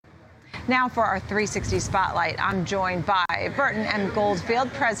Now for our 360 Spotlight, I'm joined by Burton M.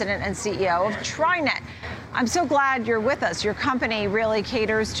 Goldfield, President and CEO of TriNet. I'm so glad you're with us. Your company really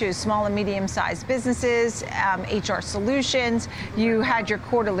caters to small and medium-sized businesses, HR solutions. You had your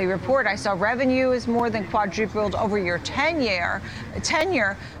quarterly report. I saw revenue is more than quadrupled over your tenure,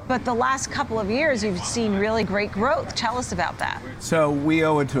 but the last couple of years you've seen really great growth. Tell us about that. So we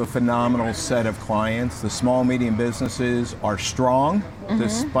owe it to a phenomenal set of clients. The small, medium businesses are strong.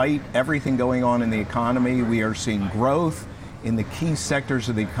 Despite everything going on in the economy, we are seeing growth in the key sectors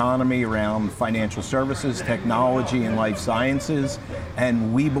of the economy around financial services, technology, and life sciences,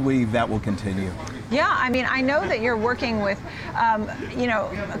 and we believe that will continue. Yeah, I mean, I know that you're working with,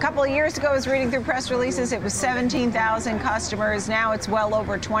 a couple of years ago I was reading through press releases, it was 17,000 customers, now it's well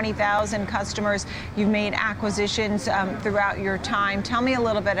over 20,000 customers. You've made acquisitions throughout your time. Tell me a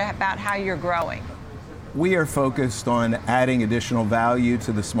little bit about how you're growing. We are focused on adding additional value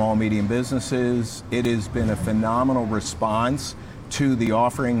to the small, medium businesses. It has been a phenomenal response to the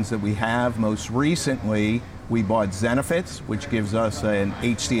offerings that we have. Most recently, we bought Zenefits, which gives us an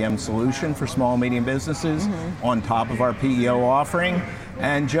HCM solution for small, medium businesses on top of our PEO offering.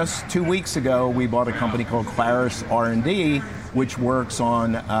 And just 2 weeks ago, we bought a company called Claris R&D, which works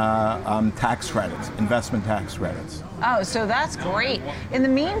on tax credits, investment tax credits. Oh, so that's great. In the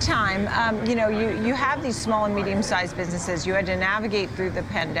meantime, you have these small and medium-sized businesses. You had to navigate through the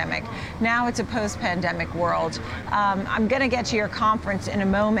pandemic. Now it's a post-pandemic world. I'm going to get to your conference in a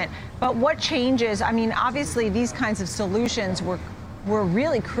moment, but what changes? I mean, obviously these kinds of solutions were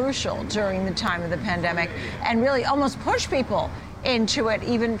really crucial during the time of the pandemic and really almost pushed people into it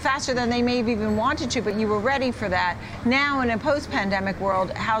even faster than they may have even wanted to, but you were ready for that. Now in a post-pandemic world,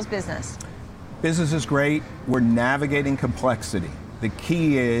 how's business? Business is great. We're navigating complexity. The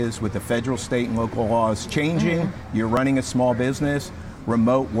key is with the federal, state, and local laws changing, you're running a small business.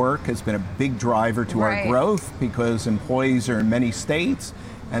 Remote work has been a big driver to our growth because employees are in many states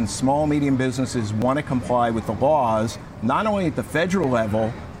and small, medium businesses want to comply with the laws, not only at the federal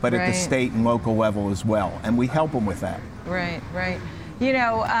level, but at the state and local level as well. And we help them with that. Right. You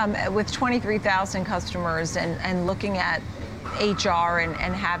know, with 23,000 customers and looking at HR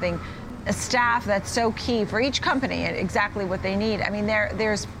and having a staff that's so key for each company and exactly what they need. I mean,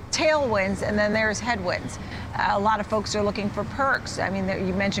 there's tailwinds and then there's headwinds. A lot of folks are looking for perks. I mean,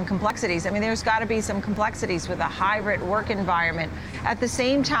 you mentioned complexities. I mean, there's got to be some complexities with a hybrid work environment. At the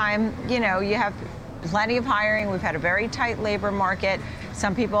same time, you have plenty of hiring. We've had a very tight labor market.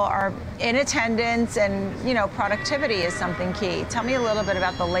 Some people are in attendance and, productivity is something key. Tell me a little bit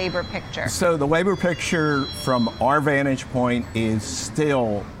about the labor picture. So the labor picture from our vantage point is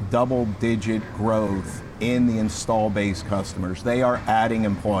still double-digit growth in the install base customers. They are adding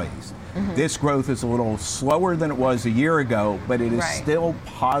employees. This growth is a little slower than it was a year ago, but it is still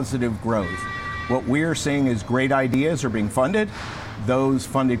positive growth. What we're seeing is great ideas are being funded. Those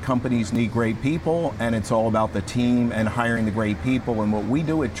funded companies need great people, and it's all about the team and hiring the great people. And what we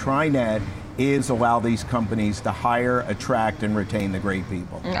do at TriNet is allow these companies to hire, attract, and retain the great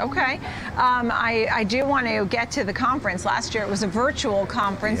people. Okay. I do want to get to the conference. Last year it was a virtual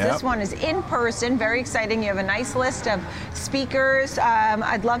conference. This one is in person, very exciting. You have a nice list of speakers.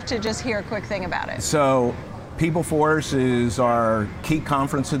 I'd love to just hear a quick thing about it. So PeopleForce is our key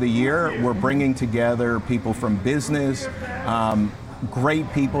conference of the year. We're bringing together people from business,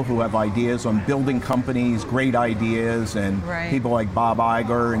 great people who have ideas on building companies, great ideas, and people like Bob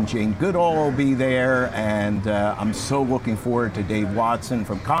Iger and Jane Goodall will be there, and I'm so looking forward to Dave Watson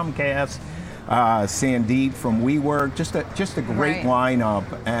from Comcast, Sandeep from WeWork, just a great lineup,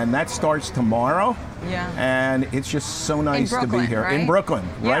 and that starts tomorrow. And it's just so nice to be here in Brooklyn,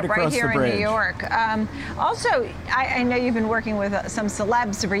 right across the bridge. Right here in New York. Also, I know you've been working with some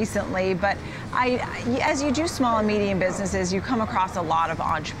celebs recently, but as you do small and medium businesses, you come across a lot of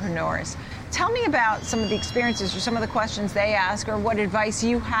entrepreneurs. Tell me about some of the experiences or some of the questions they ask or what advice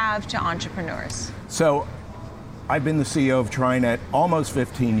you have to entrepreneurs. So, I've been the CEO of TriNet almost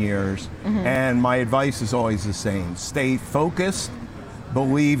 15 years, and my advice is always the same. Stay focused,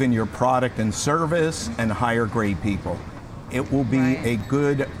 believe in your product and service, and hire great people. It will be a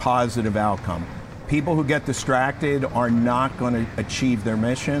good, positive outcome. People who get distracted are not going to achieve their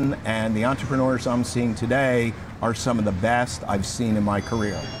mission, and the entrepreneurs I'm seeing today are some of the best I've seen in my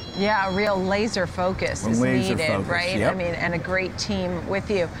career. Yeah, a real laser focus is Laser needed, focus, right? yep. I mean, and a great team with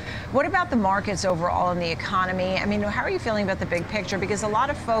you. What about the markets overall and the economy? I mean, how are you feeling about the big picture? Because a lot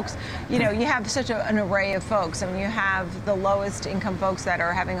of folks, you know, you have such an array of folks. I mean, you have the lowest income folks that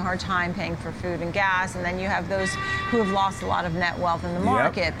are having a hard time paying for food and gas, and then you have those who have lost a lot of net wealth in the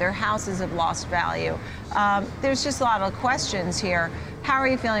market. Yep. Their houses have lost value. There's just a lot of questions here. How are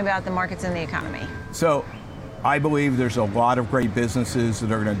you feeling about the markets and the economy? So, I believe there's a lot of great businesses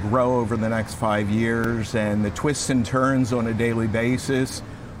that are going to grow over the next 5 years, and the twists and turns on a daily basis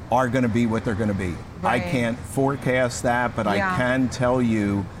are going to be what they're going to be. Right. I can't forecast that, but Yeah. I can tell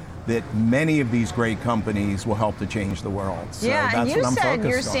you that many of these great companies will help to change the world. So Yeah, that's and you what I'm said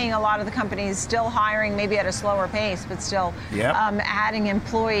you're focused on. seeing a lot of the companies still hiring, maybe at a slower pace, but still Yep. adding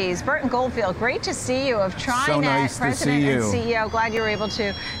employees. Burton Goldfield, great to see you, of TriNet, So nice to President see and you. CEO. Glad you were able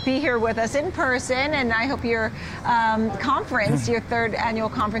to be here with us in person, and I hope your conference, your third annual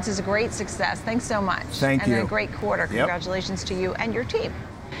conference, is a great success. Thanks so much. Thank you. And a great quarter. Yep. Congratulations to you and your team.